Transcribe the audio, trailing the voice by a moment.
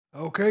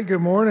Okay,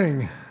 good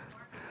morning.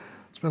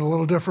 It's been a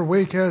little different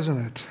week,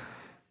 hasn't it?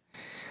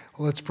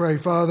 Let's pray.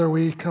 Father,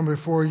 we come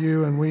before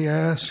you and we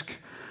ask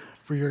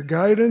for your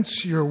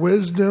guidance, your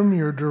wisdom,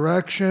 your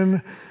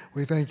direction.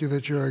 We thank you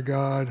that you're a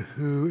God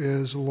who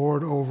is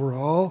Lord over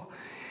all,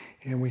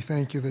 and we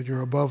thank you that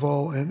you're above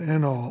all and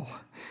in all.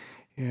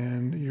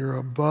 And you're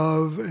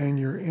above and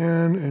you're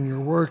in and you're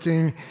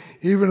working,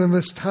 even in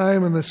this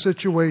time and this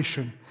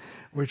situation,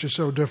 which is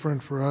so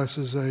different for us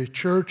as a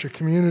church, a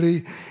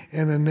community,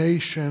 and a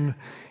nation.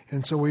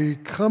 And so we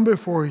come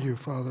before you,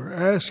 Father,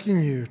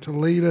 asking you to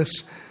lead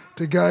us,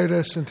 to guide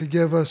us, and to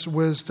give us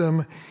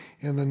wisdom.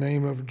 In the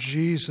name of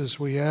Jesus,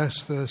 we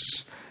ask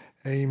this.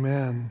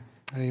 Amen.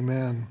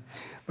 Amen.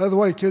 By the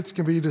way, kids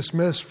can be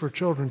dismissed for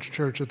children's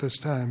church at this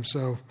time,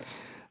 so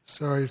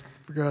sorry,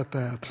 forgot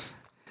that.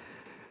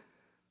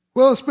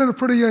 Well, it's been a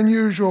pretty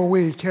unusual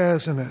week,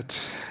 hasn't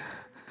it?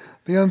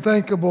 The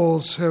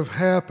unthinkables have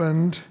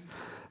happened.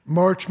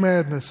 March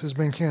Madness has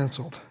been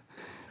canceled.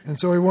 And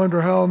so we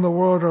wonder, how in the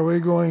world are we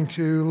going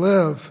to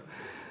live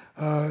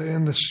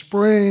in the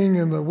spring,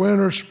 in the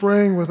winter,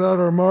 spring, without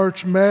our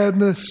March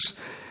Madness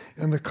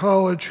and the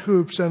college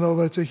hoops? I know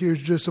that's a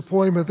huge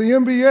disappointment. The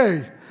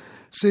NBA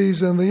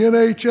season, the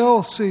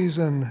NHL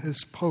season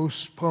is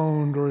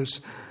postponed or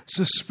is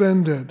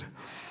suspended.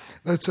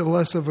 That's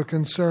less of a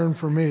concern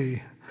for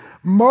me.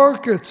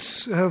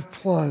 Markets have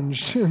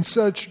plunged in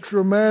such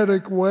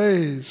dramatic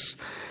ways.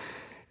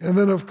 And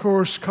then, of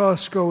course,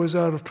 Costco is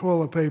out of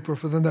toilet paper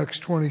for the next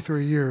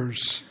 23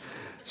 years.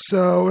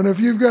 So, and if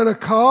you've got a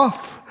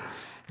cough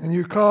and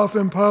you cough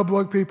in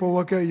public, people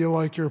look at you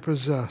like you're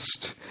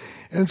possessed.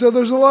 And so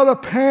there's a lot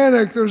of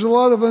panic. There's a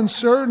lot of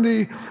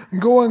uncertainty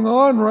going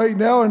on right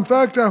now. In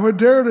fact, I would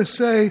dare to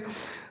say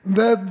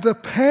that the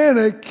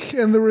panic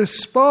and the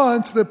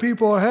response that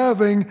people are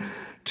having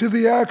to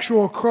the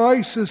actual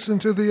crisis and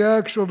to the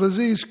actual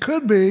disease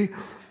could be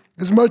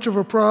as much of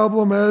a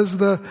problem as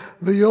the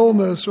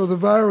illness or the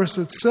virus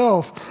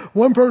itself.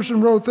 One person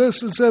wrote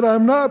this and said,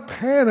 "I'm not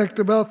panicked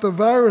about the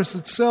virus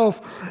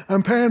itself.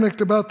 I'm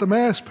panicked about the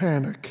mass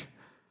panic.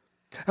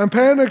 I'm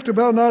panicked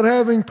about not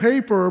having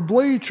paper or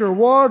bleach or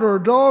water or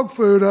dog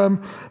food.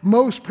 I'm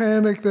most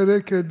panicked that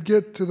it could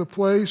get to the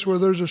place where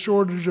there's a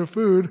shortage of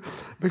food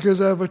because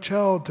I have a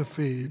child to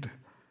feed.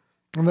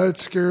 And that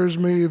scares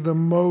me the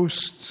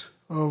most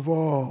of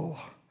all."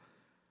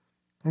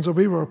 And so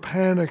people are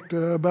panicked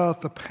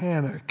about the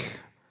panic.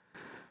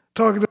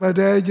 Talking to my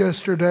dad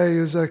yesterday,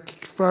 who's a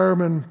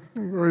fireman,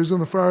 or he's in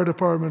the fire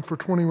department for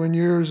 21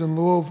 years in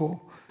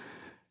Louisville.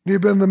 He'd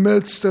been in the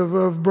midst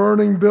of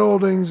burning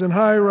buildings and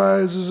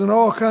high-rises and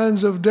all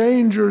kinds of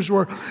dangers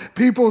where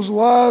people's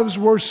lives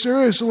were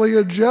seriously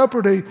in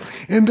jeopardy.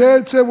 And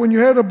Dad said when you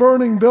had a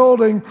burning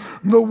building,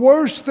 the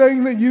worst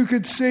thing that you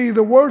could see,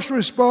 the worst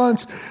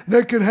response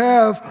that could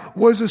have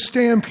was a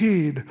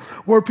stampede,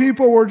 where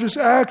people were just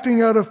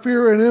acting out of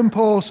fear and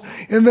impulse,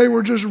 and they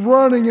were just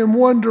running in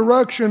one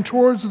direction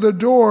towards the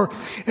door.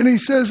 And he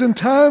says in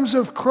times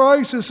of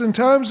crisis, in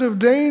times of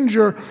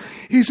danger,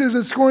 he says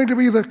it's going to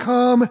be the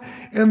calm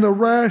and the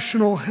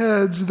rational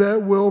heads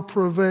that will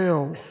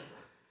prevail.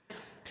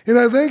 And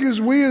I think as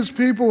we as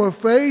people of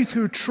faith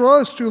who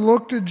trust, who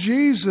look to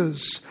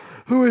Jesus,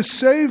 who is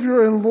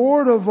Savior and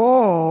Lord of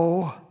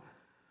all,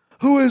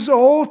 who is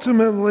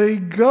ultimately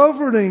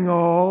governing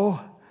all,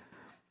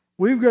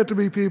 we've got to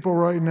be people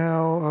right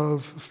now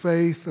of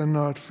faith and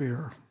not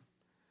fear.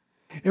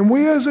 And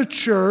we as a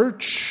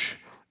church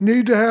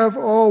need to have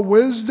all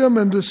wisdom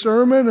and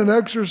discernment and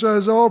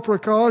exercise all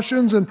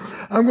precautions. And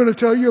I'm going to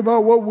tell you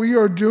about what we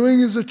are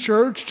doing as a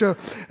church to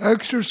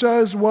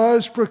exercise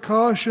wise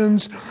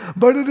precautions.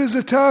 But it is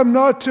a time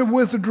not to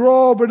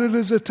withdraw, but it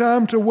is a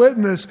time to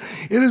witness.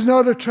 It is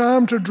not a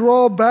time to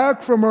draw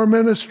back from our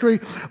ministry,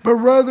 but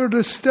rather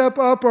to step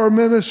up our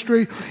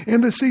ministry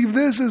and to see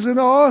this as an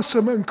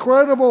awesome,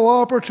 incredible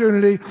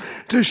opportunity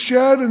to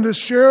shed and to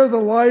share the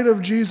light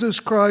of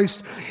Jesus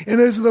Christ. And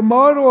as the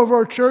motto of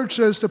our church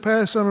says, to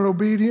pass on an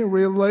obedient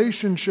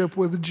relationship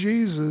with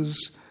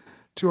Jesus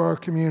to our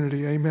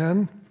community.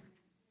 Amen?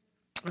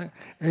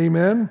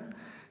 Amen?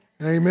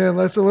 Amen.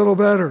 That's a little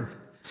better.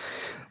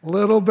 A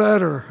little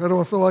better. I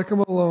don't feel like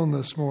I'm alone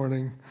this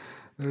morning.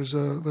 There's a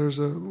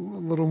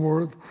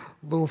little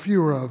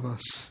fewer of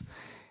us.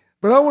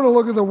 But I want to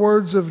look at the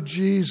words of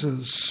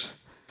Jesus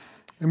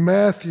in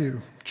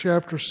Matthew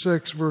chapter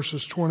 6,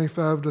 verses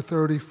 25 to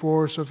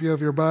 34. So if you have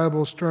your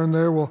Bibles, turn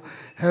there. We'll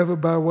have it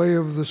by way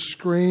of the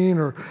screen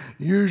or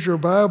use your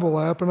Bible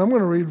app. And I'm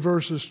going to read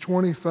verses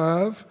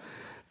 25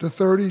 to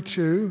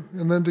 32.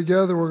 And then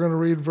together we're going to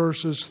read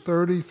verses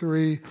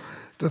 33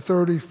 to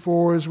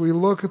 34 as we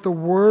look at the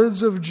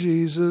words of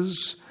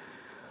Jesus,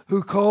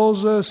 who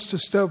calls us to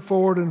step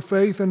forward in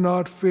faith and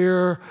not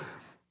fear,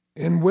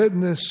 in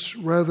witness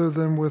rather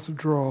than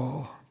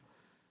withdrawal.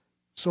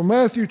 So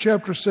Matthew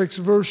chapter 6,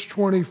 verse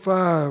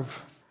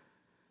 25,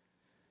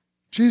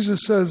 Jesus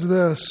says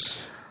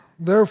this,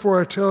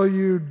 "Therefore I tell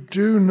you,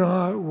 do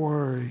not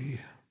worry."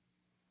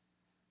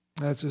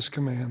 That's his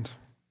command.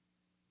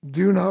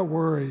 Do not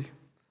worry.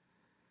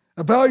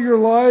 about your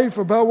life,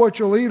 about what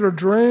you'll eat or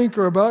drink,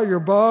 or about your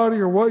body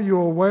or what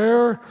you'll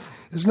wear?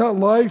 Is not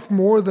life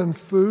more than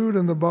food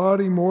and the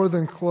body more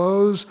than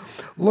clothes?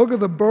 Look at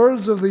the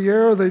birds of the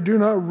air. They do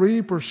not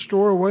reap or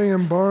store away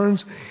in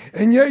barns,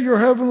 and yet your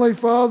heavenly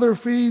Father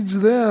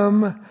feeds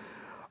them.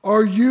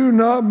 Are you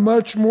not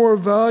much more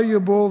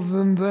valuable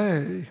than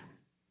they?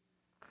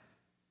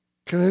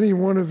 Can any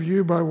one of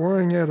you, by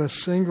worrying, add a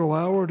single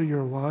hour to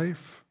your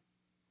life?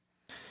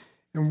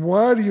 And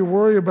why do you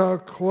worry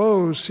about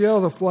clothes? See how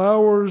the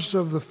flowers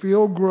of the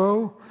field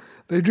grow?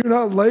 They do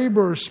not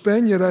labor or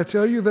spin, yet I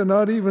tell you that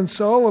not even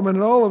Solomon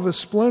in all of his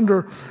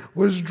splendor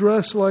was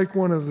dressed like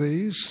one of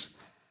these.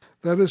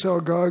 That is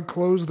how God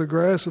clothes the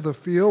grass of the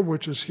field,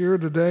 which is here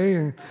today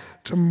and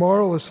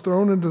tomorrow is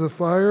thrown into the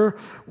fire.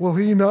 Will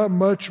he not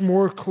much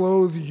more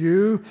clothe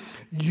you,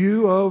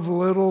 you of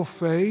little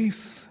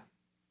faith?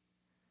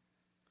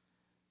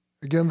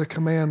 Again, the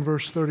command,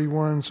 verse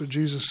 31. So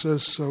Jesus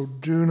says, so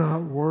do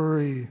not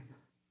worry.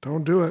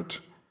 Don't do it.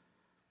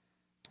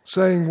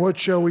 Saying, what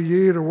shall we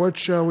eat, or what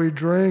shall we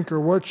drink, or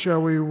what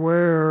shall we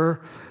wear?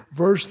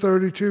 Verse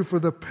 32, for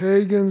the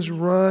pagans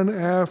run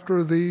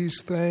after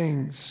these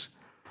things.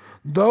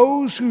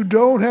 Those who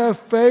don't have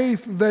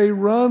faith, they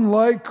run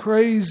like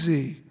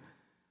crazy.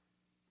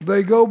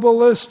 They go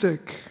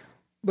ballistic.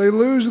 They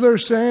lose their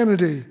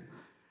sanity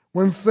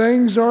when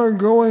things aren't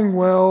going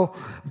well,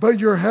 but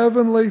your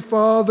heavenly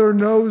Father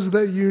knows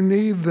that you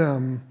need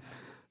them.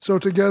 So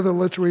together,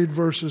 let's read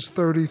verses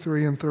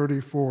 33 and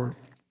 34.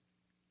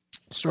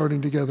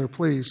 Starting together,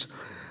 please.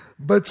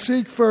 But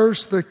seek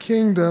first the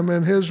kingdom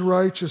and his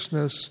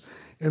righteousness,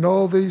 and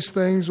all these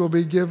things will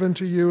be given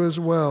to you as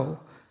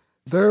well.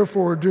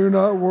 Therefore, do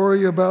not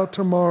worry about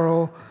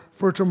tomorrow,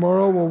 for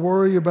tomorrow will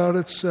worry about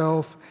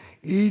itself.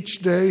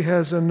 Each day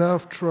has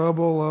enough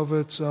trouble of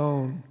its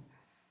own.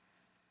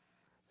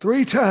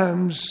 3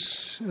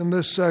 times in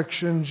this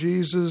section,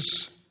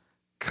 Jesus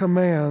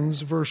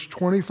commands, verse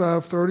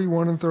 25,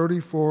 31, and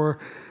 34,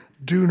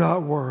 do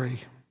not worry.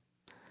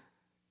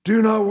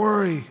 Do not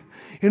worry.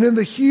 And in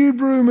the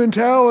Hebrew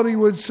mentality,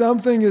 when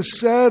something is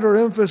said or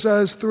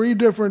emphasized 3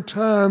 different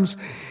times,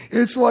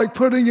 it's like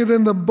putting it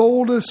in the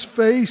boldest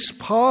face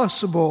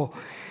possible.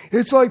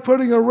 It's like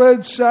putting a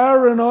red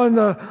siren on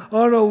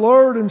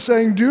alert and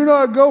saying, do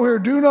not go here,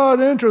 do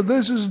not enter,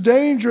 this is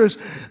dangerous,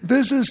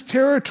 this is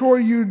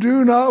territory you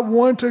do not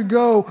want to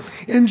go.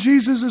 And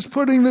Jesus is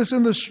putting this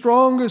in the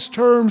strongest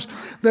terms,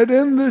 that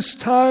in this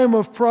time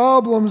of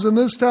problems, in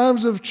this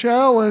times of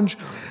challenge,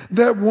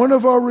 that one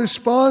of our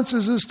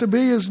responses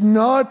is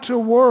not to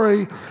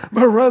worry,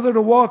 but rather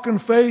to walk in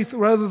faith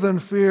rather than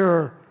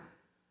fear,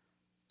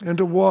 and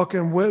to walk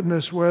in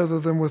witness rather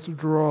than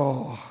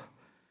withdrawal.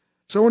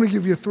 So I want to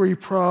give you 3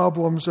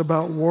 problems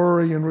about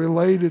worry and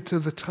relate it to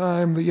the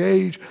time, the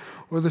age,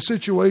 or the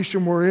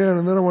situation we're in.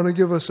 And then I want to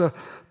give us a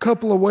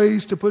couple of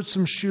ways to put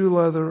some shoe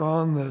leather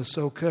on this,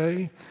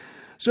 okay?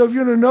 So if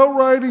you're in a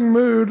note-writing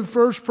mood, the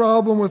first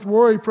problem with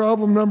worry,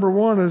 problem number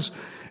 1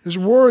 is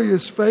worry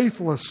is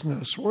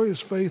faithlessness. Worry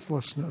is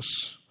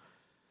faithlessness.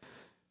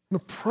 The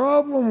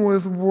problem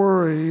with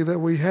worry that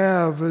we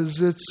have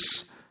is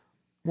it's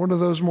one of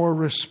those more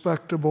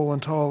respectable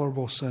and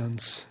tolerable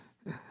sins.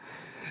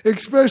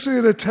 Especially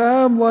at a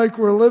time like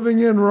we're living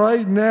in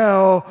right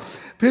now,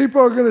 people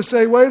are going to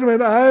say, wait a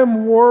minute, I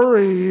am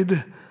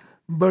worried,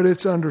 but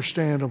it's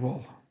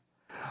understandable.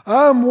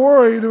 I'm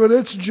worried, but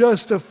it's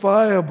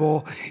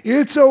justifiable.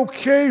 It's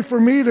okay for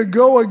me to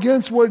go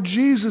against what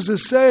Jesus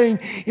is saying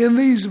in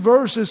these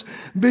verses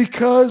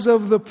because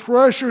of the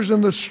pressures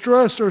and the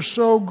stress are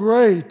so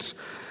great.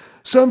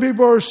 Some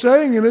people are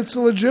saying, and it's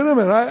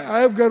legitimate,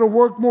 I've got to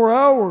work more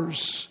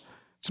hours.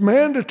 It's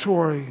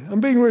mandatory. I'm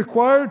being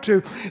required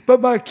to.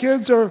 But my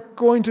kids are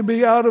going to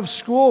be out of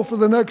school for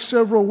the next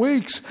several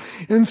weeks.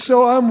 And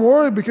so I'm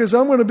worried because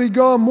I'm going to be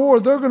gone more.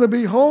 They're going to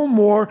be home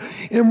more.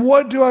 And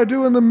what do I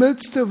do in the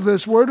midst of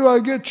this? Where do I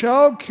get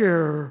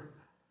childcare?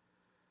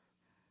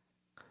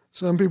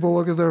 Some people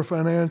look at their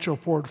financial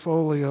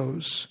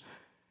portfolios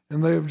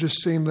and they have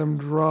just seen them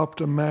drop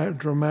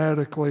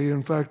dramatically.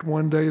 In fact,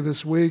 one day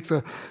this week,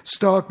 the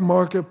stock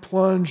market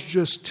plunged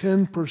just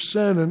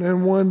 10%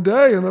 in one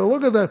day. And they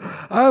look at that,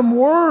 I'm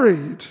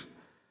worried.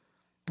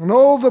 And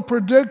all the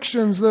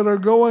predictions that are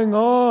going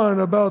on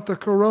about the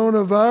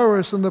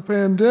coronavirus and the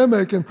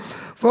pandemic. And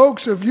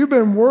folks, if you've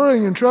been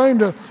worrying and trying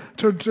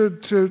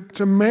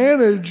to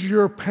manage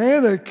your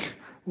panic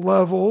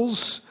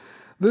levels,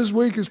 this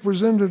week has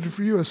presented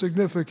for you a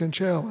significant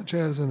challenge,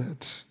 hasn't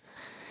it?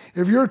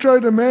 If you're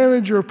trying to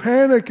manage your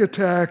panic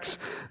attacks,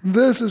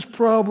 this has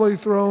probably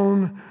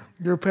thrown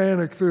your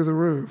panic through the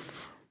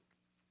roof.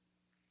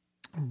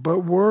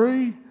 But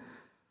worry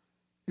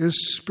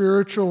is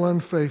spiritual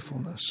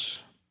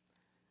unfaithfulness.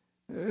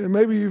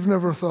 Maybe you've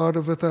never thought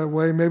of it that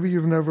way. Maybe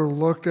you've never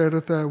looked at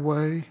it that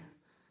way.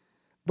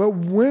 But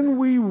when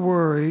we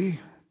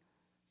worry,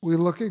 we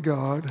look at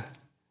God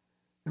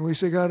and we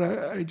say, God,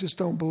 I just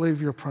don't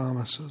believe your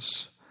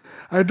promises.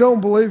 I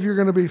don't believe you're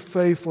going to be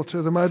faithful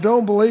to them. I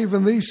don't believe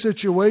in these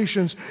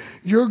situations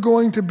you're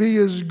going to be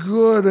as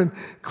good and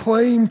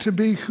claim to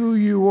be who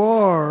you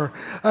are.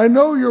 I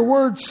know your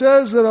word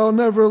says that I'll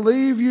never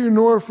leave you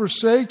nor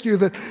forsake you,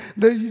 that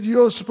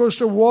you're supposed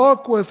to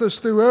walk with us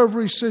through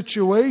every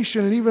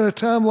situation and even a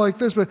time like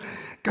this. But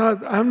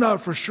God, I'm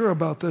not for sure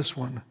about this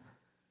one.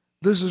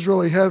 This is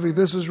really heavy.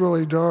 This is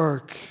really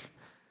dark.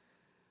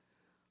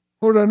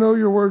 Lord, I know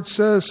your word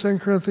says, 2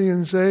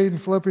 Corinthians 8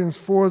 and Philippians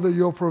 4, that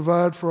you'll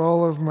provide for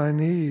all of my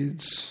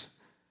needs.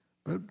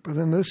 But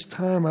in this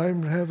time,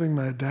 I'm having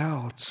my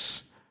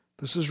doubts.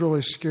 This is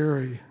really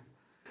scary.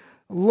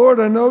 Lord,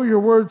 I know your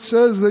word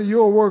says that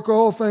you'll work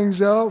all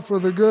things out for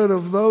the good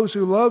of those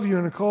who love you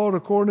and are called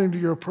according to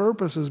your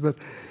purposes. But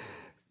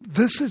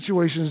this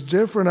situation is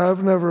different.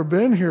 I've never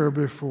been here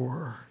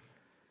before.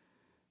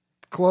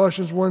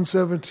 Colossians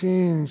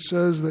 1:17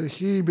 says that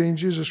he, being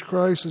Jesus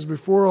Christ, is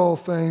before all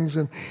things,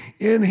 and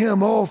in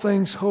him all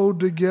things hold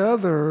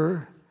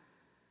together.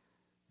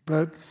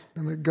 And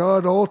that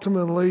God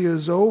ultimately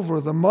is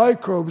over the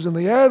microbes and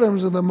the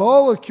atoms and the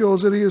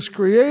molecules that he has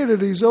created.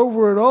 He's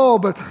over it all.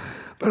 But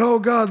oh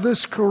God,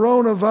 this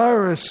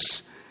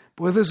coronavirus,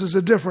 boy, this is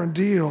a different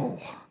deal.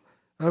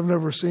 I've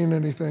never seen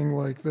anything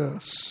like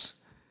this.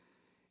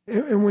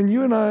 And when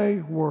you and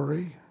I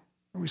worry,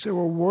 and we say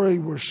we're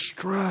worried, we're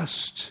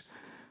stressed,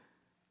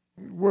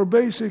 we're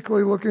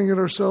basically looking at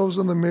ourselves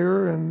in the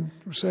mirror and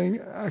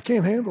saying, I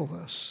can't handle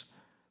this.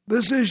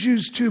 This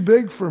issue's too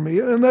big for me.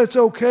 And that's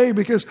okay,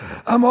 because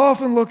I'm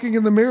often looking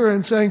in the mirror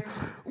and saying,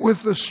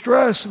 with the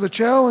stress, the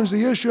challenge,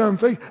 the issue I'm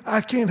facing,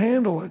 I can't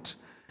handle it.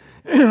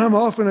 And I'm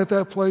often at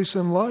that place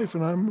in life,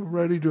 and I'm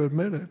ready to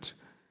admit it.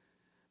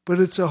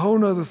 But it's a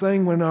whole other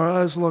thing when our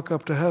eyes look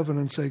up to heaven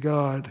and say,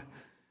 God,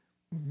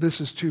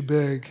 this is too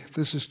big.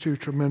 This is too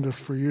tremendous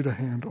for you to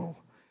handle.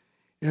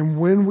 And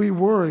when we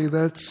worry,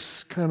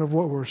 that's kind of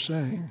what we're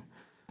saying.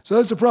 So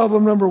that's the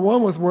problem number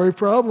one with worry.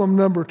 Problem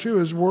number two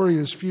is worry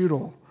is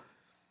futile.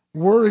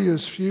 Worry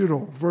is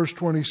futile. Verse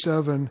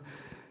 27,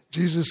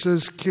 Jesus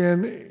says,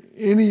 can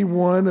any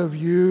one of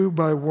you,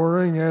 by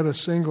worrying, add a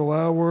single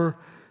hour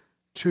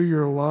to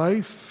your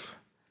life?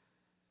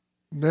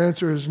 The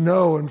answer is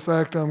no. In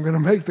fact, I'm going to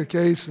make the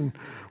case, and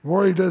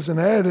worry doesn't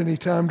add any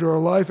time to our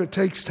life. It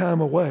takes time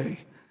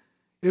away.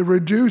 It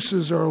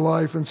reduces our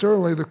life and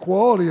certainly the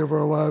quality of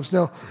our lives.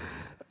 Now,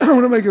 I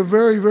want to make a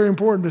very, very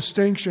important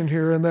distinction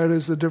here, and that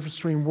is the difference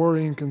between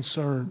worry and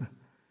concern.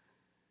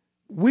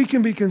 We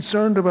can be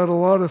concerned about a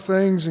lot of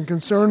things, and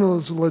concern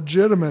is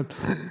legitimate.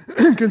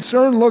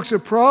 Concern looks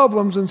at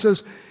problems and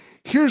says,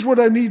 here's what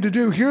I need to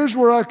do. Here's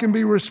where I can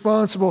be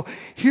responsible.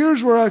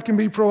 Here's where I can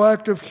be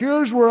proactive.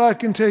 Here's where I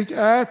can take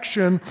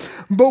action.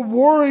 But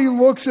worry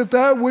looks at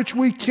that which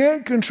we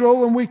can't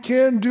control and we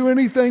can't do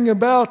anything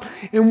about,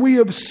 and we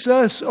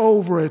obsess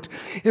over it.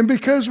 And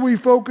because we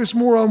focus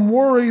more on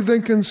worry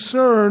than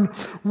concern,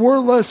 we're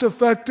less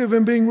effective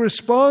in being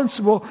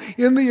responsible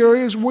in the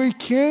areas we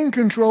can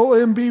control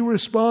and be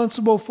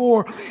responsible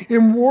for.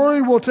 And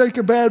worry will take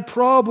a bad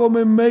problem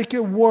and make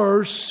it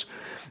worse,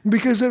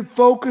 because it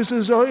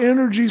focuses our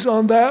energies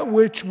on that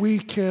which we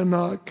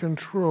cannot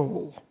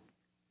control.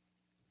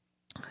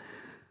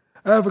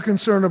 I have a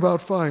concern about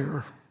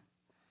fire.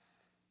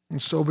 And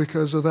so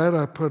because of that,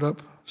 I put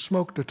up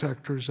smoke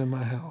detectors in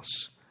my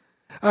house.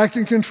 I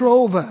can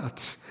control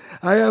that.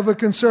 I have a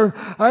concern.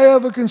 I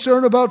have a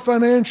concern about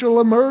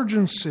financial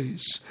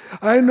emergencies.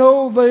 I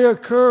know they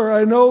occur.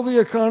 I know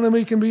the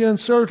economy can be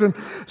uncertain.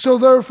 So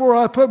therefore,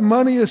 I put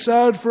money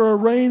aside for a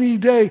rainy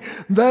day.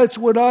 That's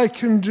what I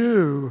can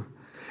do.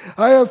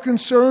 I have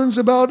concerns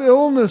about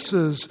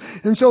illnesses,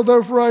 and so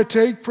therefore I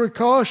take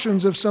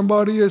precautions. If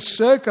somebody is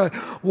sick, I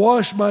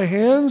wash my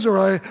hands or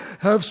I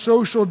have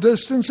social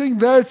distancing.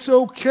 That's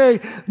okay.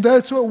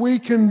 That's what we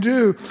can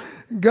do.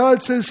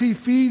 God says he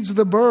feeds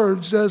the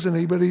birds, doesn't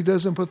he? But he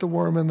doesn't put the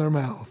worm in their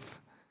mouth.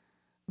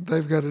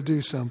 They've got to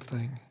do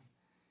something.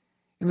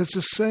 And it's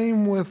the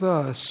same with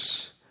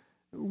us.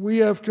 We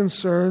have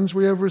concerns,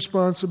 we have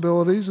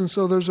responsibilities, and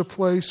so there's a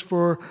place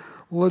for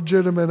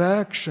legitimate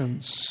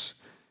actions.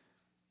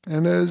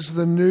 And as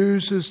the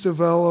news has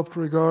developed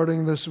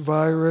regarding this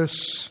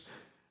virus,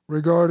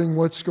 regarding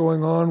what's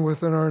going on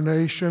within our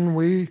nation,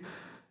 we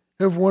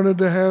have wanted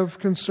to have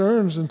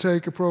concerns and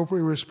take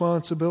appropriate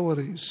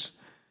responsibilities.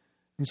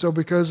 And so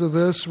because of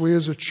this, we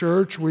as a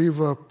church,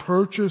 we've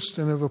purchased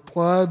and have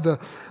applied the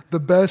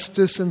best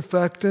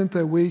disinfectant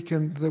that we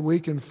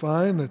can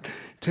find that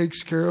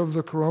takes care of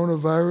the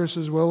coronavirus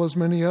as well as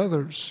many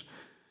others.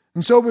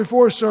 And so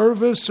before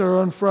service or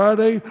on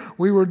Friday,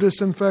 we were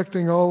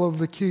disinfecting all of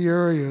the key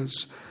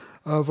areas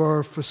of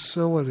our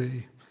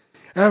facility.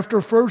 After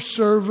first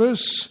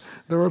service,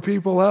 there were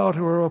people out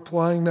who are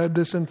applying that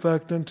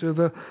disinfectant to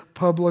the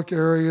public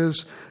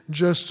areas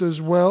just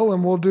as well.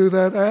 And we'll do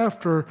that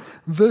after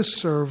this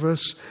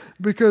service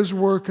because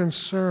we're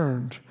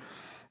concerned.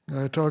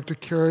 I talked to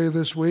Carrie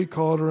this week,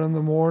 called her in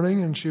the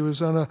morning, and she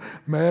was on a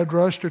mad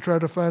rush to try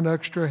to find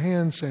extra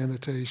hand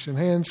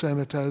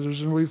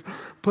sanitizers, and we've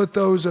put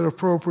those at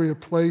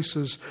appropriate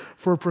places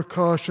for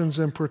precautions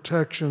and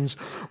protections.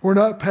 We're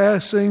not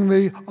passing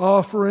the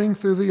offering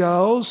through the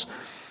aisles,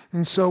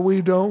 and so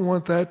we don't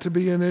want that to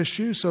be an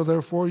issue. So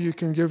therefore, you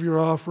can give your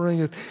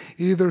offering at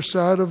either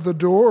side of the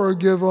door or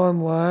give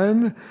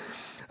online.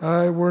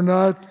 We're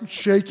not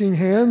shaking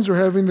hands or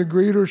having the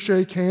greeter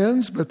shake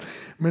hands, but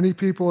many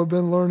people have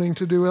been learning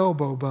to do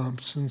elbow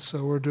bumps, and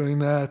so we're doing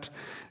that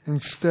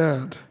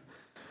instead.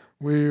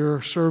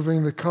 We're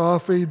serving the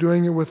coffee,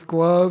 doing it with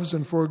gloves,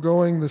 and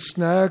foregoing the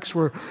snacks.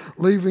 We're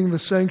leaving the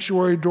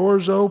sanctuary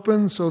doors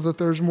open so that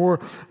there's more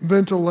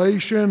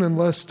ventilation and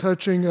less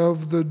touching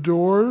of the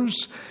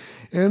doors.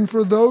 And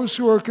for those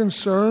who are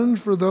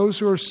concerned, for those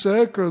who are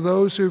sick, or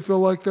those who feel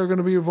like they're going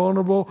to be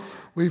vulnerable,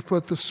 we've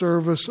put the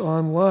service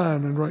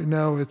online, and right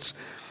now it's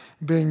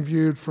being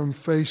viewed from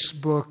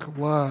Facebook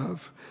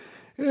Live.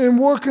 And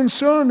we're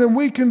concerned, and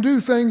we can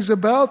do things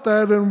about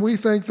that, and we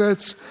think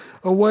that's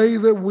a way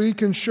that we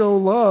can show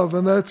love,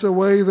 and that's a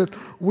way that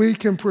we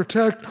can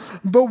protect.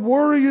 But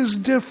worry is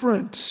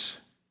different.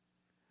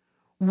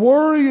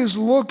 Worry is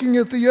looking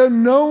at the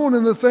unknown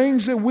and the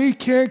things that we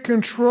can't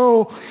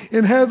control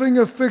and having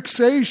a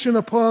fixation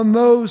upon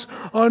those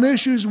on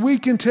issues we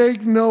can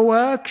take no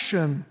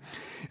action.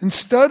 And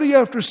study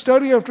after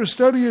study after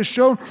study has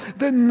shown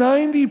that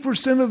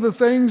 90% of the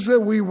things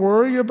that we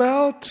worry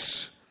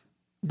about,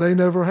 they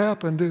never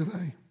happen, do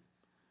they?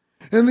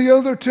 And the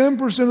other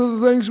 10% of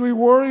the things we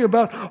worry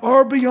about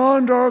are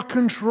beyond our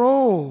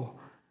control.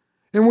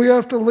 And we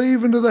have to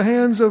leave into the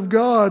hands of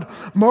God.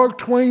 Mark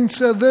Twain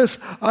said this,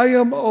 "I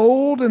am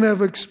old and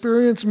have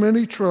experienced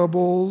many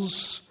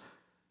troubles,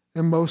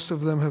 and most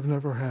of them have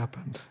never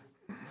happened."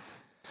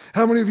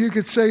 How many of you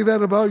could say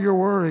that about your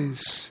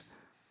worries?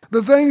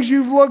 The things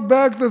you've looked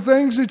back, the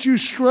things that you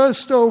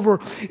stressed over.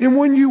 And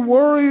when you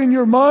worry in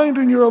your mind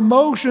and your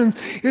emotions,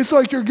 it's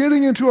like you're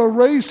getting into a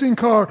racing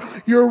car.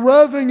 You're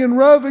revving and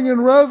revving and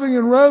revving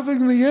and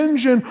revving the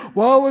engine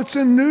while it's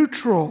in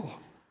neutral.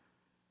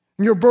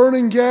 And you're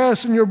burning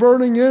gas and you're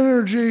burning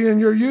energy and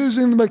you're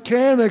using the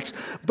mechanics,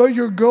 but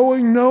you're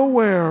going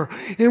nowhere.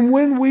 And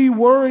when we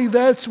worry,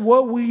 that's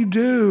what we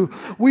do.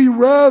 We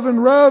rev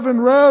and rev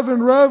and rev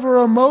and rev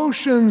our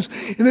emotions,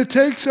 and it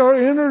takes our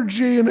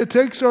energy and it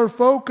takes our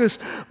focus,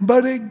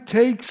 but it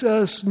takes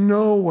us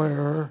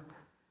nowhere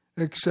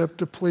except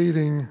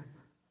depleting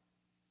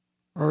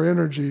our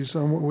energies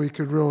on what we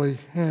could really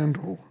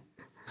handle.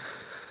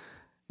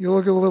 You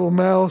look at a little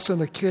mouse in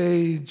a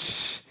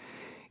cage,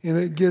 and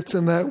it gets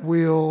in that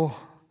wheel,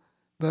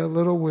 that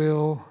little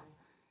wheel,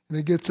 and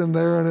it gets in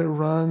there and it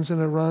runs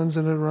and it runs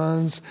and it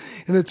runs.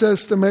 And it's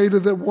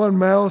estimated that one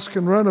mouse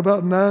can run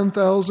about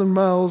 9,000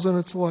 miles in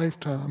its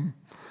lifetime.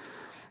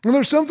 And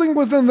there's something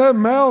within that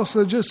mouse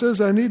that just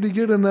says, I need to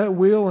get in that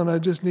wheel and I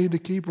just need to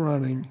keep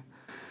running.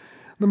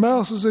 The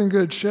mouse is in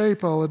good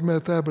shape, I'll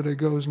admit that, but it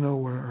goes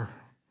nowhere.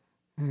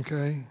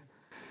 Okay?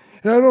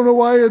 And I don't know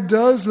why it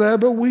does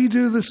that, but we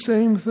do the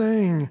same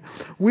thing.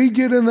 We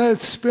get in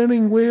that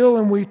spinning wheel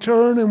and we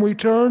turn and we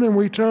turn and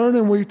we turn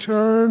and we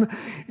turn,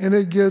 and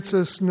it gets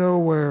us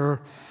nowhere.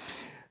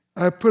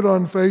 I put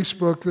on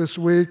Facebook this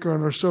week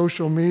on our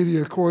social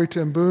media, Corrie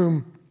ten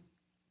Boom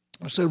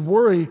said,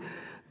 worry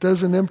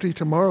doesn't empty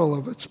tomorrow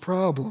of its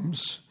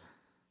problems,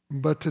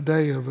 but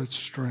today of its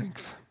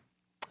strength.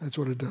 That's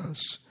what it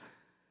does.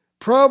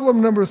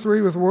 Problem number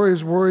 3 with worry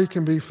is worry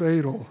can be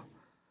fatal.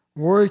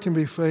 Worry can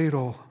be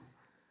fatal.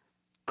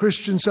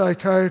 Christian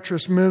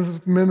psychiatrists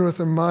Minirth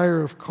and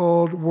Meyer have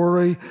called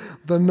worry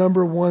the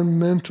number 1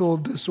 mental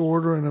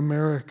disorder in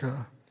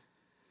America.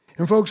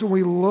 And folks, when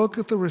we look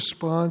at the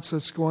response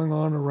that's going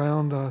on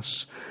around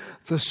us,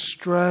 the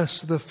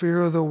stress, the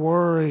fear, the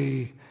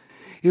worry,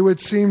 it would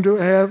seem to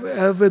have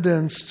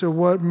evidence to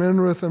what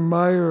Minirth and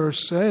Meyer are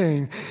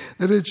saying,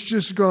 that it's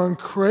just gone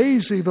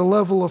crazy, the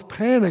level of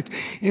panic.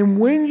 And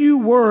when you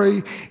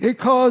worry, it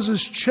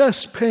causes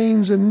chest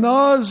pains and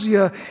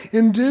nausea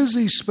and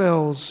dizzy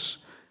spells.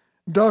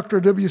 Dr.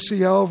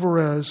 W.C.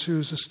 Alvarez,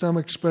 who's a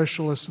stomach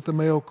specialist at the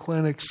Mayo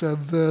Clinic,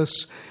 said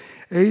this,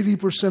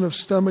 80% of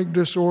stomach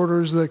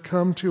disorders that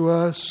come to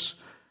us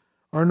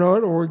are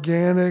not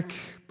organic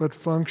but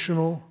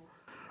functional.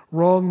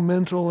 Wrong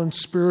mental and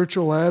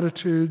spiritual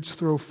attitudes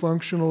throw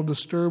functional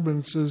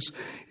disturbances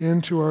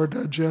into our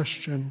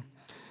digestion.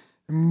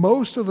 And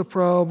most of the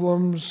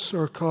problems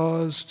are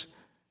caused,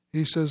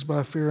 he says,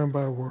 by fear and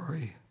by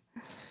worry.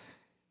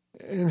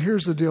 And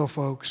here's the deal,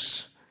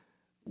 folks.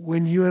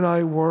 When you and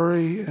I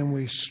worry and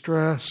we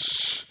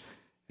stress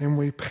and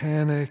we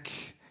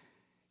panic,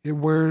 it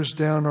wears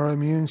down our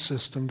immune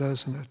system,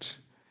 doesn't it?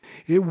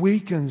 It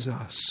weakens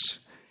us.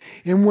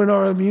 And when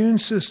our immune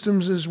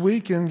systems is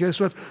weakened, guess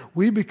what?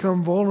 We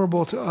become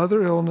vulnerable to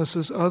other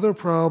illnesses, other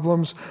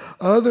problems,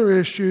 other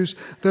issues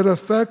that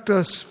affect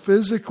us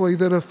physically,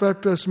 that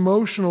affect us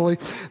emotionally,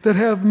 that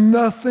have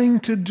nothing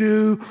to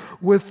do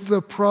with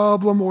the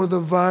problem or the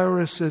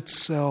virus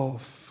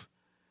itself.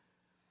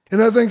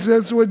 And I think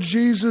that's what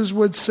Jesus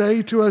would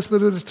say to us,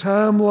 that at a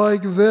time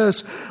like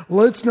this,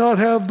 let's not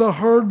have the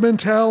herd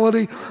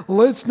mentality.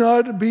 Let's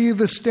not be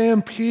the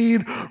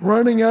stampede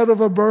running out of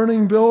a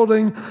burning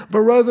building, but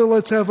rather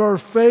let's have our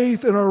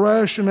faith and our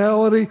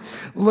rationality.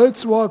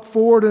 Let's walk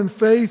forward in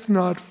faith,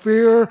 not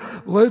fear.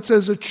 Let's,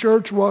 as a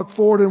church, walk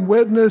forward in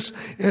witness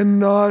and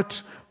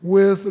not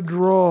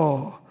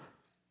withdraw.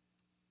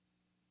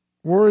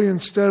 Worry,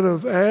 instead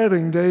of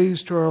adding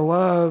days to our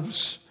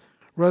lives,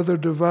 rather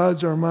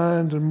divides our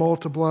mind and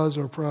multiplies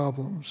our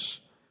problems.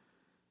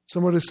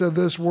 Somebody said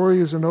this: worry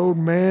is an old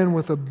man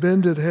with a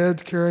bended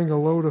head carrying a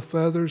load of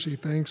feathers he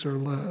thinks are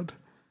lead.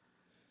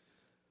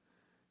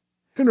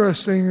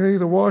 Interestingly,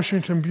 the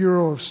Washington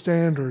Bureau of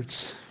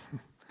Standards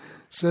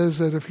says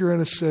that if you're in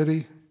a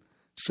city,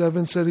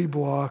 7 city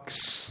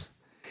blocks,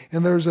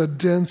 and there's a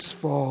dense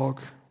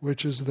fog,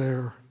 which is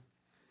there,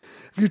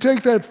 if you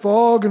take that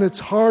fog and it's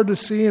hard to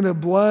see and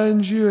it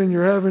blinds you and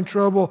you're having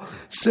trouble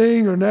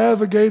seeing or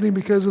navigating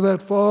because of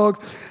that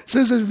fog, it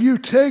says that if you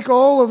take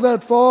all of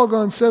that fog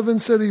on 7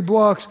 city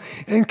blocks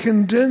and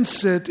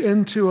condense it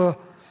into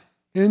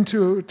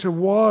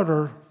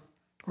water,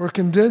 or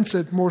condense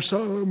it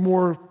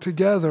more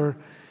together,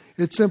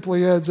 it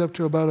simply adds up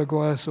to about a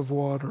glass of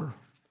water.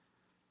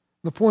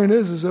 The point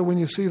is that when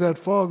you see that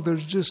fog,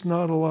 there's just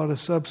not a lot of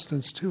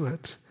substance to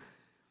it.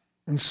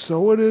 And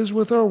so it is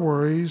with our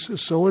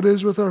worries, so it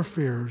is with our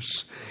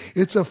fears.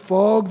 It's a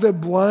fog that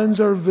blinds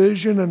our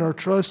vision and our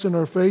trust and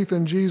our faith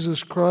in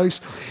Jesus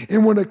Christ.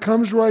 And when it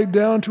comes right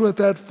down to it,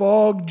 that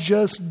fog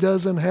just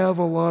doesn't have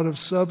a lot of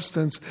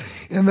substance.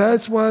 And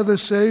that's why the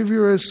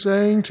Savior is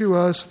saying to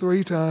us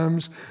 3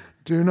 times,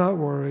 do not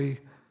worry,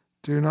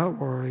 do not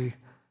worry,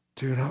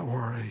 do not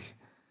worry.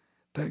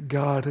 That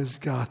God has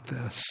got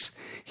this.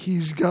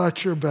 He's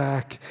got your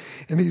back,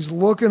 and He's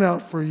looking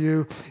out for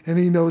you, and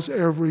He knows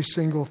every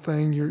single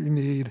thing you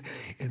need,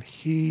 and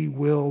He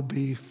will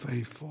be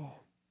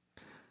faithful.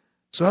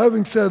 So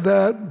having said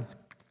that,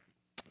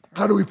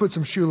 how do we put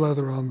some shoe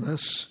leather on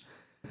this?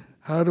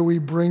 How do we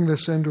bring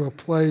this into a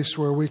place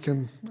where we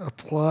can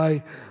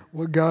apply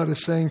what God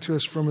is saying to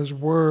us from His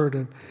Word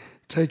and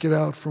take it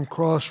out from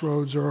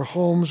Crossroads or our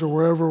homes or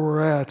wherever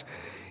we're at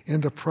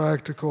into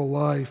practical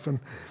life? And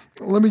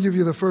let me give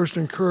you the first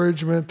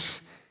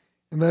encouragement,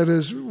 and that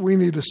is we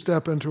need to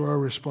step into our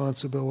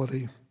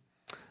responsibility.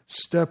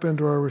 Step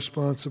into our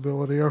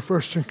responsibility. Our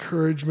first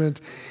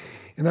encouragement,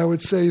 and I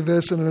would say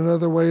this in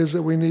another way, is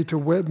that we need to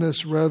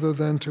witness rather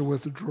than to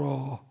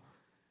withdraw.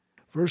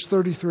 Verse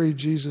 33,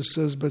 Jesus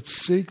says, "But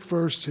seek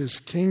first His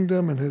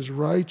kingdom and His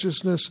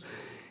righteousness,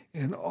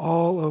 and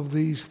all of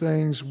these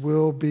things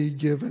will be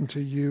given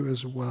to you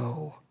as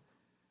well."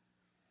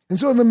 And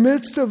so in the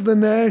midst of the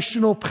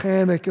national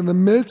panic, in the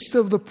midst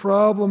of the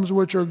problems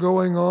which are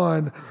going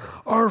on,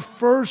 our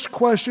first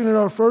question and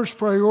our first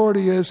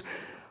priority is,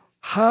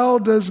 how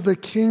does the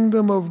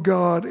kingdom of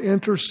God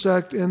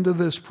intersect into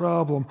this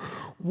problem?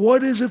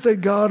 What is it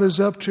that God is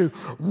up to?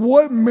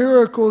 What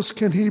miracles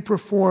can He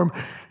perform?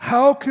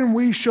 How can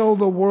we show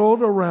the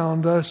world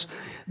around us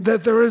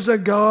that there is a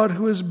God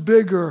who is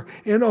bigger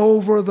and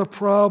over the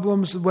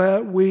problems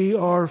that we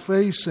are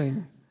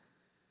facing?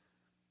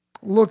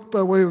 Look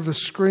by way of the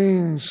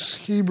screens,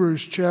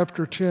 Hebrews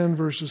chapter 10,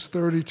 verses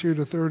 32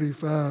 to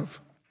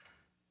 35.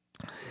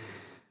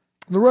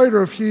 The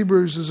writer of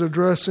Hebrews is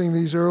addressing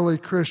these early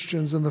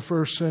Christians in the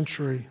first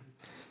century.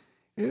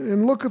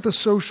 And look at the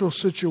social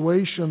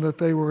situation that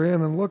they were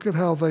in and look at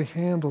how they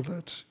handled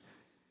it.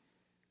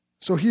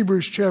 So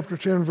Hebrews chapter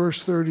 10,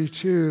 verse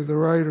 32, the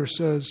writer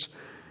says,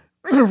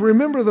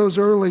 "Remember those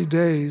early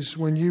days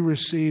when you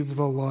received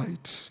the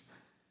light,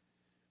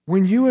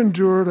 when you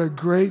endured a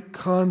great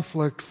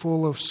conflict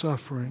full of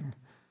suffering."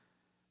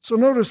 So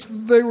notice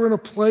they were in a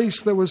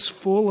place that was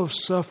full of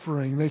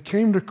suffering. They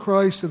came to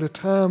Christ at a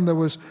time that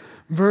was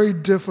very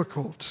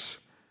difficult.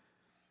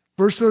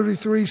 Verse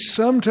 33,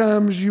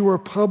 "Sometimes you were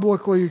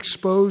publicly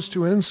exposed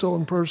to insult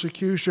and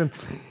persecution.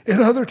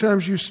 At other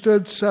times you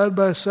stood side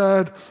by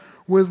side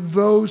with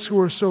those who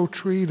were so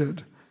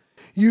treated.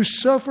 You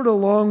suffered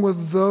along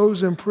with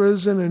those in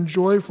prison and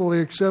joyfully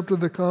accepted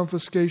the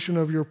confiscation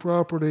of your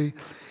property,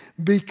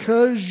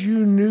 because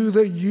you knew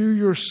that you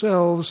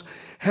yourselves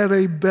had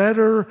a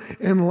better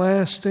and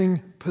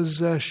lasting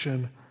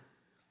possession."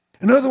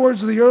 In other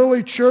words, the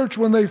early church,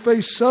 when they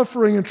faced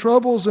suffering and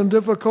troubles and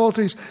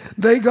difficulties,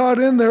 they got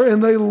in there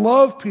and they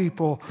loved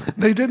people.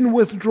 They didn't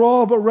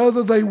withdraw, but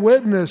rather they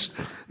witnessed.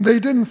 They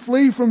didn't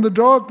flee from the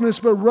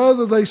darkness, but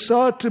rather they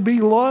sought to be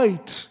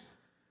light.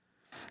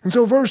 And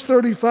so verse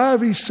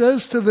 35, he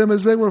says to them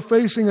as they were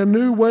facing a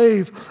new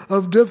wave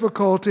of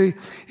difficulty,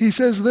 he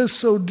says this,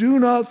 "So do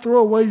not throw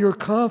away your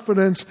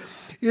confidence.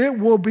 It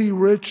will be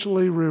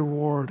richly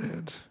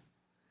rewarded."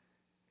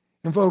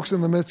 And folks, in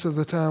the midst of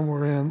the time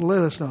we're in, let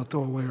us not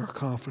throw away our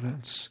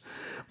confidence.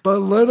 But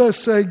let us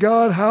say,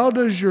 God, how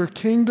does your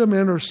kingdom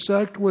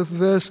intersect with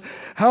this?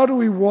 How do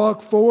we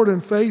walk forward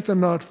in faith and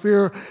not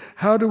fear?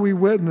 How do we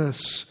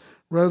witness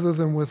rather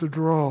than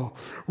withdraw?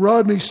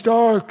 Rodney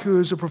Stark, who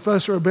is a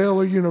professor at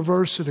Baylor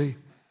University,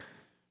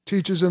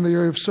 teaches in the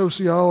area of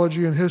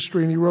sociology and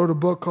history, and he wrote a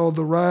book called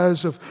The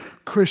Rise of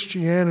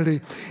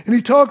Christianity. And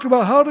he talked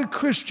about how did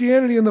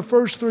Christianity in the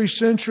first 3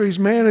 centuries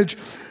manage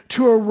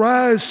to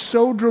arise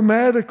so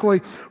dramatically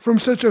from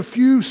such a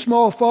few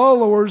small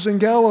followers in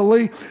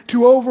Galilee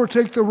to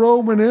overtake the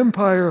Roman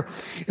Empire.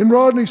 And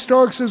Rodney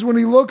Stark says when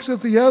he looks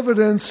at the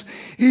evidence,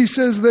 he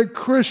says that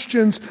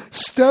Christians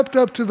stepped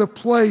up to the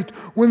plate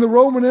when the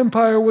Roman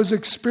Empire was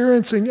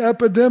experiencing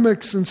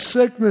epidemics and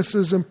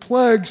sicknesses and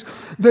plagues.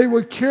 They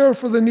would care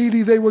for the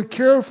needy, they would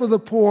care for the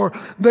poor,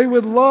 they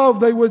would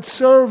love, they would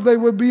serve, they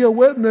would be a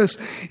witness.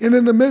 And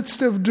in the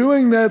midst of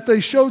doing that,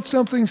 they showed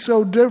something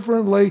so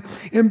differently.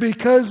 And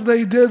because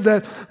they did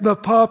that, the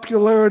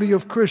popularity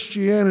of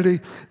Christianity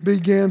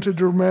began to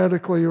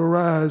dramatically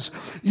arise.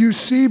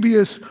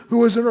 Eusebius, who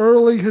was an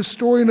early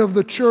historian of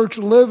the church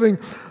living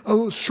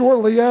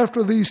shortly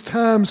after these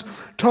times,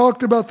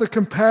 talked about the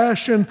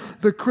compassion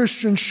the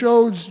Christians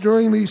showed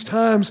during these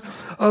times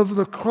of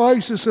the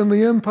crisis in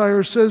the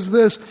empire. Says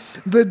this: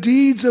 the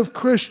deeds of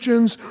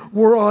Christians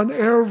were on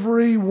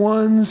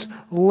everyone's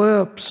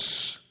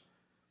lips.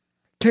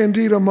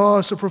 Candida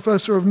Moss, a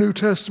professor of New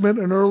Testament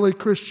and early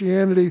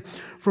Christianity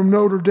from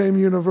Notre Dame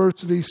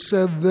University,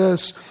 said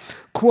this,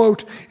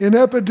 quote, an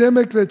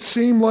epidemic that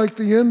seemed like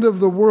the end of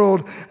the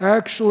world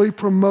actually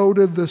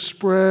promoted the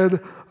spread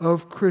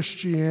of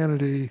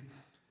Christianity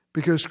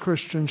because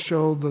Christians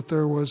showed that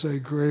there was a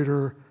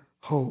greater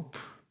hope.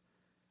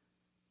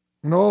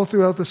 And all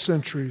throughout the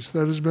centuries,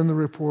 that has been the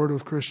report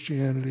of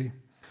Christianity.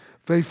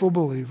 Faithful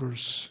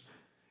believers,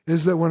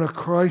 is that when a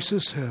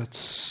crisis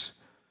hits,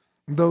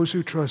 those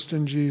who trust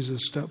in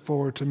Jesus step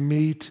forward to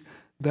meet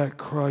that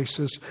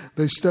crisis.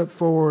 They step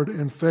forward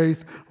in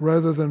faith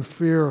rather than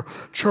fear.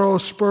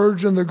 Charles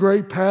Spurgeon, the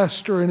great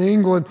pastor in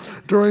England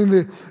during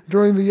the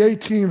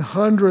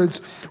 1800s,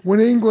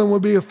 when England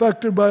would be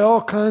affected by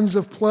all kinds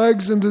of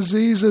plagues and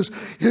diseases,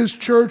 his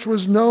church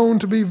was known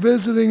to be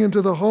visiting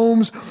into the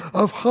homes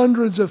of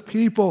hundreds of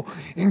people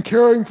and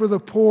caring for the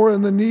poor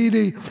and the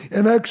needy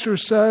and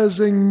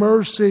exercising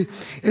mercy.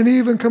 And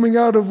even coming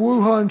out of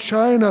Wuhan,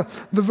 China,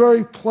 the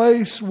very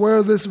place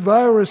where this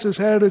virus has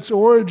had its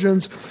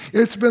origins,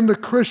 it's been the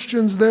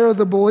Christians there,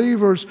 the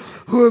believers,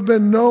 who have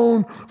been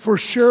known for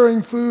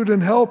sharing food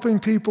and helping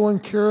people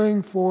and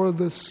caring for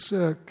the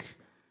sick.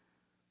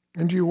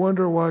 And do you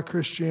wonder why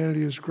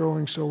Christianity is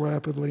growing so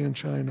rapidly in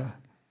China,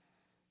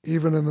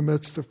 even in the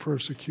midst of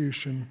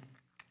persecution?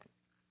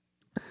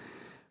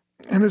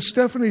 And as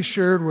Stephanie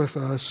shared with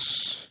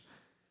us,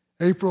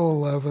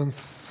 April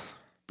 11th,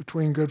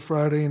 between Good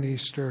Friday and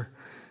Easter,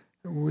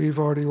 we've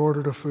already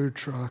ordered a food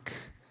truck.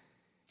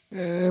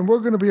 And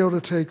we're going to be able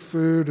to take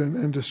food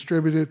and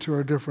distribute it to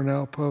our different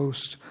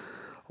outposts,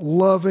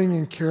 loving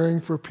and caring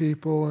for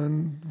people.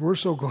 And we're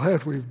so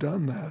glad we've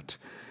done that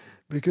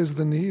because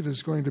the need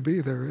is going to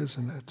be there,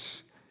 isn't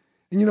it?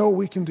 And you know,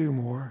 we can do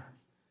more.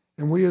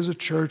 And we as a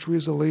church, we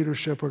as a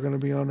leadership are going to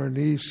be on our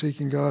knees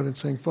seeking God and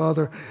saying,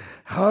 Father,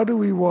 how do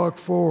we walk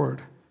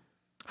forward?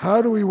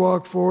 How do we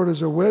walk forward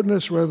as a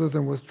witness rather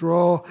than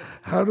withdrawal?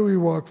 How do we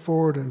walk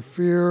forward in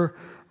fear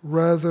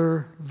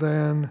rather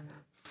than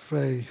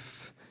faith?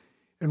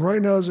 And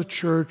right now as a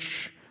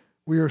church,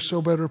 we are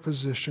so better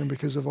positioned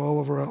because of all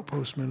of our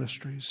outpost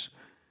ministries.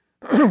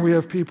 We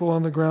have people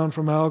on the ground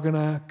from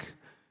Algonac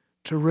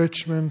to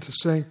Richmond to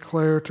St.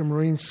 Clair to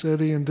Marine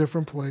City and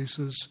different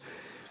places.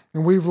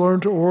 And we've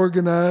learned to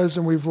organize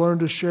and we've learned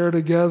to share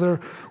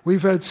together.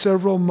 We've had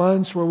several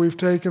months where we've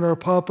taken our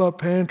pop-up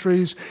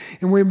pantries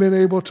and we've been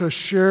able to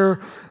share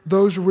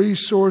those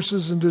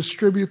resources and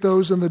distribute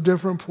those in the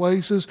different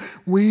places.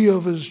 We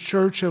as a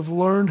church have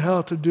learned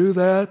how to do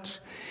that.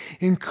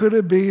 And could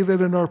it be that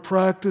in our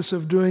practice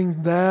of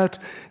doing that,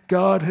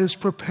 God has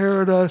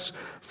prepared us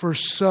for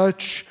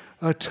such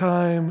a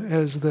time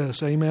as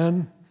this?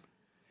 Amen?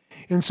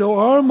 And so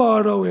our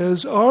motto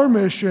is, our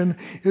mission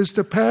is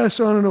to pass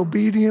on an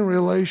obedient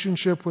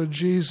relationship with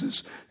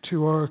Jesus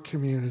to our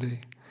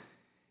community.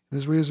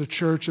 As we as a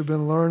church have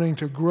been learning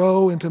to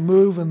grow and to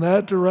move in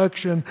that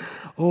direction,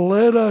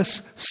 let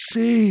us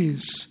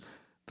seize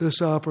this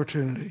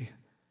opportunity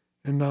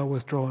and not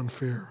withdraw in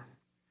fear.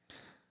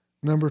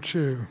 Number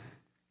 2,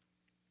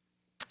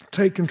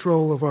 take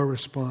control of our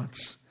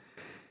response.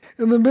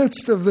 In the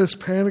midst of this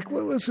panic,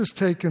 let's just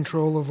take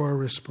control of our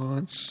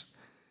response.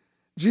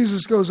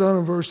 Jesus goes on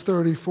in verse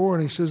 34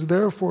 and he says,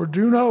 therefore,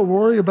 do not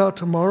worry about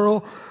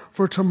tomorrow,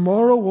 for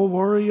tomorrow will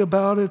worry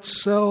about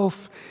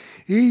itself.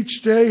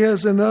 Each day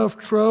has enough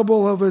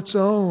trouble of its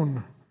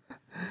own.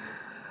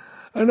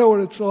 I know what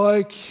it's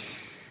like.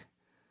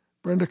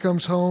 Brenda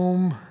comes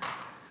home,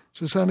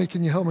 says, honey,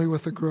 can you help me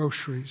with the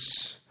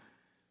groceries?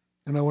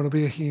 And I want to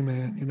be a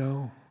He-Man, you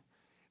know.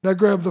 And I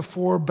grab the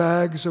 4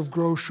 bags of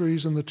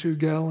groceries and the 2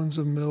 gallons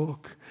of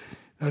milk.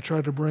 And I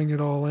try to bring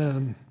it all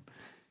in.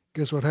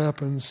 Guess what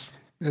happens?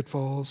 It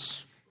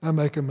falls. I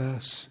make a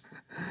mess.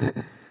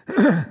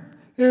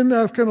 And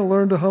I've kind of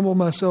learned to humble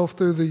myself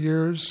through the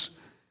years.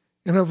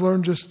 And I've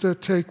learned just to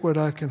take what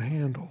I can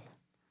handle.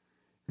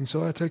 And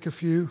so I take a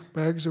few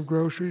bags of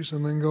groceries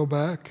and then go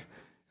back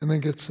and then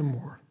get some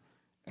more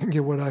and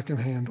get what I can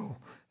handle.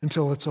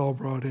 until it's all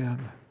brought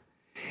in.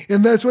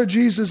 And that's what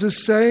Jesus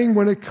is saying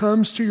when it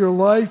comes to your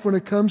life, when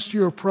it comes to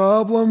your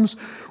problems,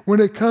 when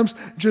it comes,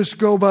 just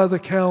go by the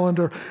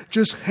calendar.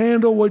 Just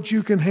handle what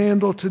you can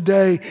handle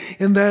today,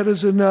 and that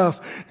is enough.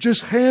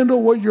 Just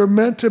handle what you're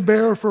meant to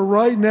bear for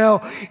right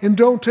now, and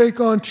don't take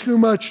on too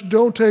much.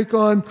 Don't take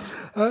on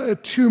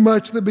too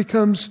much that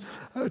becomes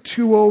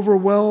too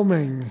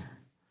overwhelming.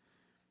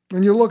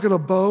 When you look at a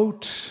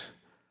boat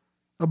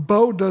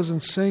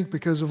doesn't sink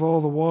because of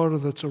all the water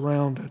that's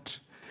around it.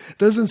 It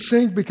doesn't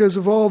sink because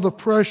of all the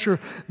pressure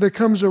that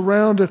comes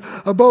around it.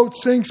 A boat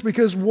sinks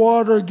because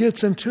water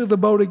gets into the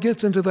boat, it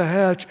gets into the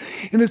hatch.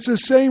 And it's the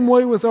same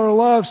way with our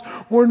lives.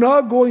 We're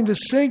not going to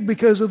sink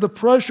because of the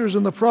pressures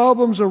and the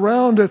problems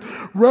around it,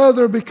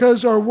 rather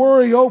because our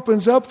worry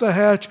opens up the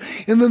hatch,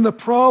 and then the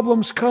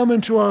problems come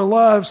into our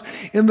lives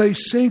and they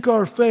sink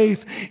our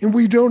faith, and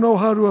we don't know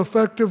how to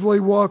effectively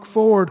walk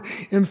forward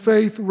in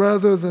faith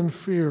rather than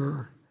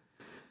fear.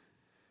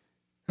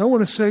 I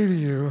want to say to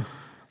you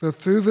that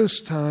through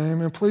this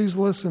time, and please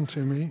listen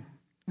to me,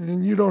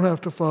 and you don't have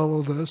to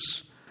follow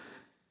this,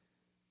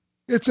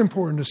 it's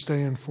important to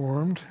stay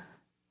informed.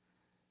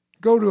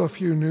 Go to a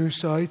few news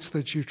sites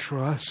that you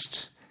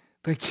trust.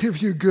 They give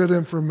you good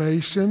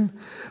information.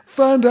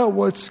 Find out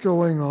what's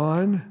going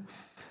on.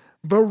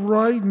 But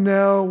right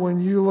now,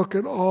 when you look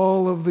at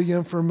all of the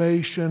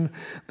information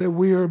that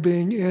we are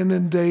being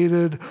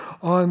inundated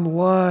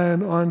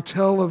online, on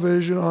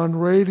television, on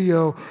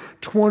radio,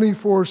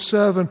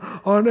 24/7,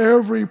 on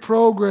every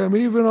program,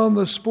 even on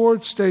the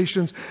sports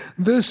stations,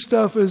 this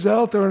stuff is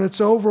out there and it's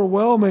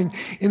overwhelming.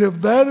 And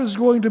if that is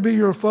going to be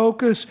your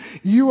focus,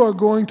 you are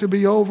going to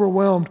be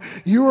overwhelmed.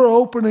 You are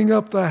opening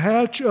up the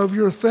hatch of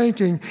your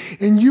thinking,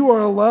 and you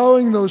are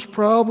allowing those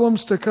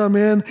problems to come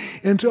in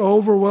and to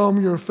overwhelm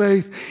your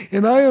faith.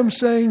 And I am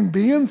saying,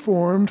 be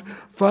informed.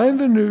 Find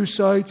the news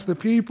sites, the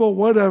people,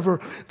 whatever,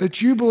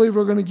 that you believe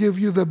are going to give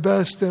you the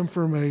best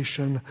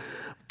information.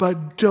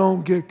 But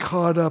don't get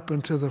caught up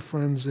into the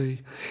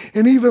frenzy.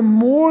 And even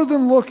more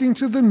than looking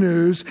to the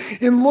news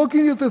and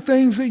looking at the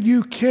things that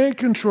you can't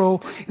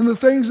control and the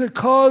things that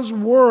cause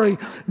worry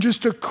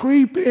just to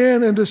creep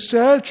in and to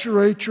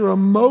saturate your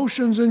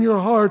emotions in your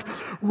heart,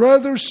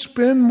 rather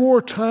spend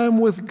more time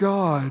with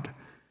God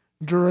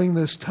during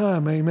this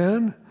time.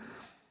 Amen?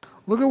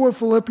 Look at what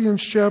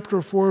Philippians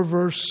chapter 4,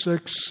 verse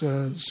 6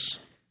 says.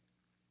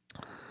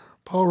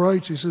 Paul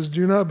writes, he says,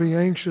 "Do not be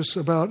anxious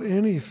about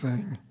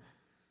anything,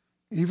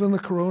 even the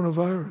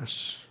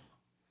coronavirus.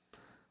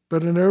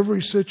 But in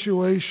every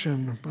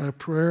situation, by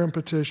prayer and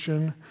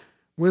petition,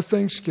 with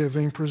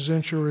thanksgiving,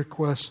 present your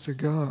requests to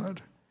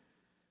God."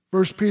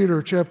 1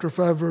 Peter chapter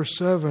 5, verse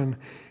 7,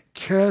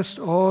 "Cast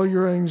all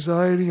your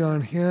anxiety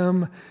on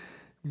Him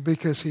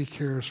because He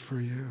cares for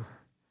you."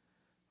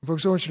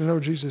 Folks, I want you to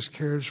know Jesus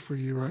cares for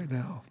you right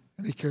now,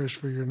 and He cares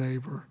for your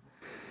neighbor.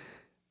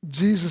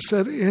 Jesus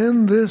said,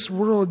 in this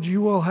world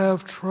you will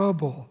have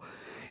trouble.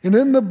 And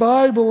in the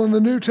Bible, in the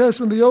New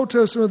Testament, the Old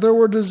Testament, there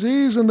were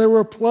disease and there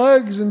were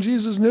plagues, and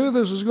Jesus knew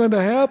this was going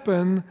to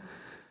happen.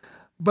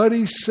 But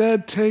He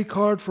said, take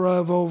heart, for I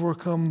have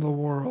overcome the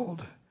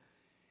world.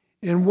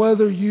 And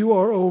whether you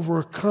are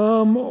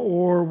overcome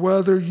or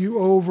whether you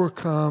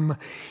overcome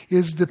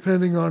is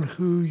depending on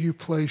who you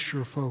place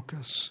your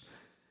focus.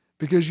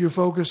 Because you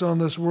focus on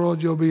this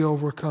world, you'll be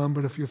overcome.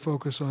 But if you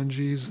focus on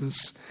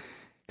Jesus,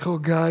 He'll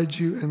guide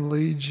you and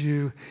lead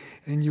you,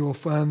 and you will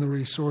find the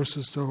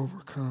resources to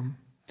overcome.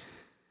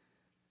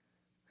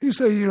 You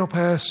say,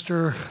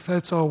 Pastor,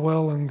 that's all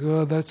well and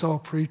good. That's all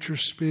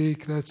preachers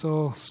speak. That's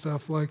all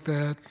stuff like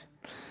that.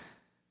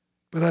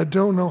 But I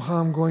don't know how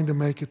I'm going to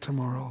make it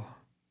tomorrow.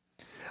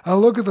 I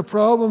look at the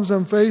problems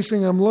I'm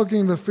facing. I'm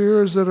looking at the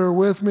fears that are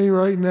with me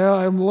right now.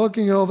 I'm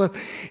looking at all that,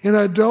 and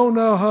I don't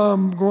know how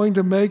I'm going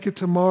to make it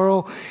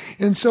tomorrow.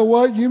 And so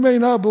what? You may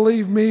not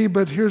believe me,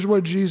 but here's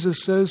what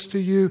Jesus says to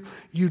you.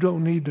 You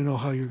don't need to know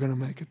how you're going to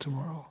make it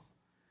tomorrow.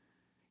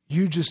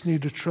 You just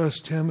need to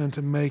trust Him and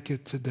to make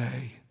it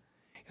today.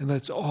 And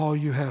that's all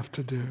you have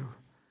to do.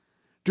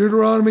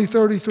 Deuteronomy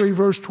 33,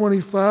 verse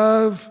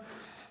 25,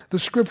 the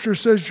Scripture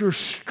says your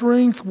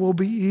strength will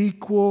be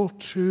equal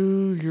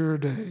to your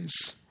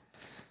days.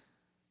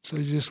 So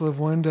you just live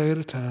one day at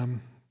a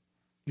time.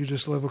 You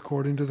just live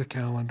according to the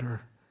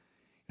calendar.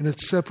 And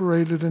it's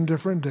separated in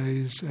different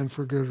days and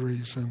for good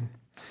reason.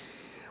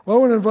 Well, I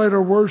want to invite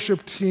our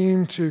worship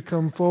team to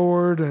come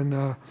forward, and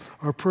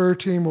our prayer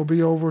team will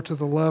be over to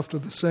the left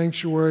of the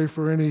sanctuary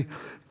for any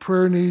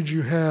prayer needs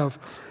you have.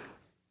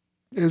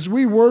 As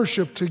we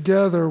worship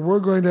together,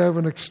 we're going to have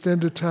an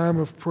extended time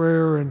of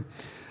prayer, and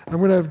I'm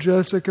going to have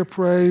Jessica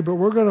pray, but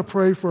we're going to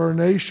pray for our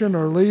nation,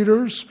 our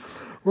leaders.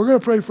 We're going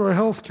to pray for our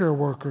healthcare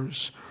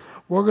workers.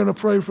 We're going to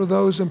pray for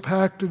those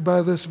impacted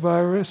by this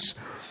virus.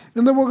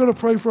 And then we're going to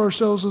pray for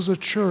ourselves as a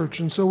church.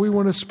 And so we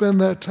want to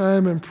spend that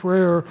time in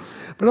prayer.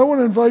 But I want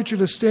to invite you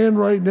to stand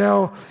right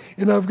now,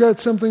 and I've got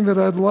something that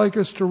I'd like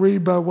us to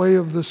read by way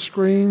of the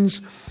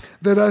screens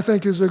that I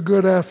think is a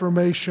good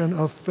affirmation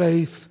of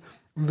faith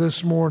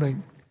this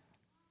morning.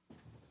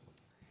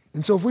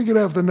 And so if we could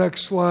have the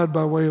next slide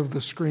by way of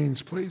the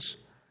screens, please.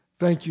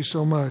 Thank you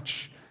so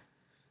much.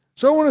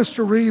 So I want us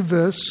to read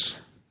this,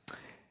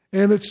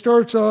 and it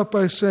starts off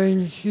by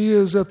saying he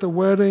is at the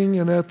wedding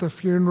and at the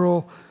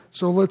funeral.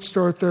 So let's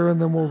start there,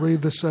 and then we'll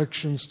read the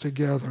sections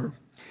together.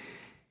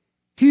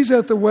 He's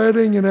at the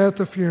wedding and at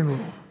the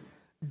funeral.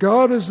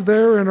 God is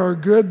there in our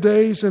good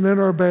days and in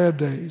our bad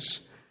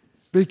days,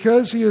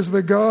 because he is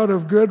the God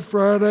of Good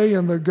Friday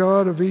and the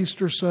God of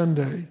Easter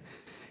Sunday.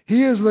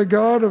 He is the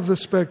God of the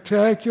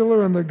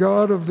spectacular and the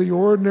God of the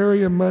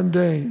ordinary and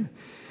mundane.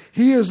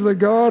 He is the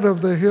God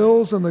of the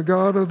hills and the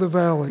God of the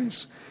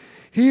valleys.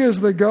 He is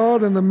the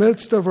God in the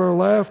midst of our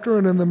laughter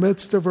and in the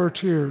midst of our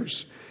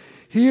tears.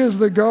 He is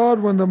the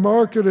God when the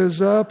market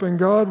is up and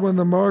God when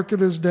the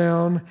market is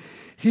down.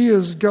 He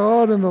is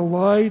God in the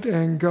light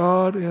and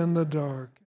God in the dark.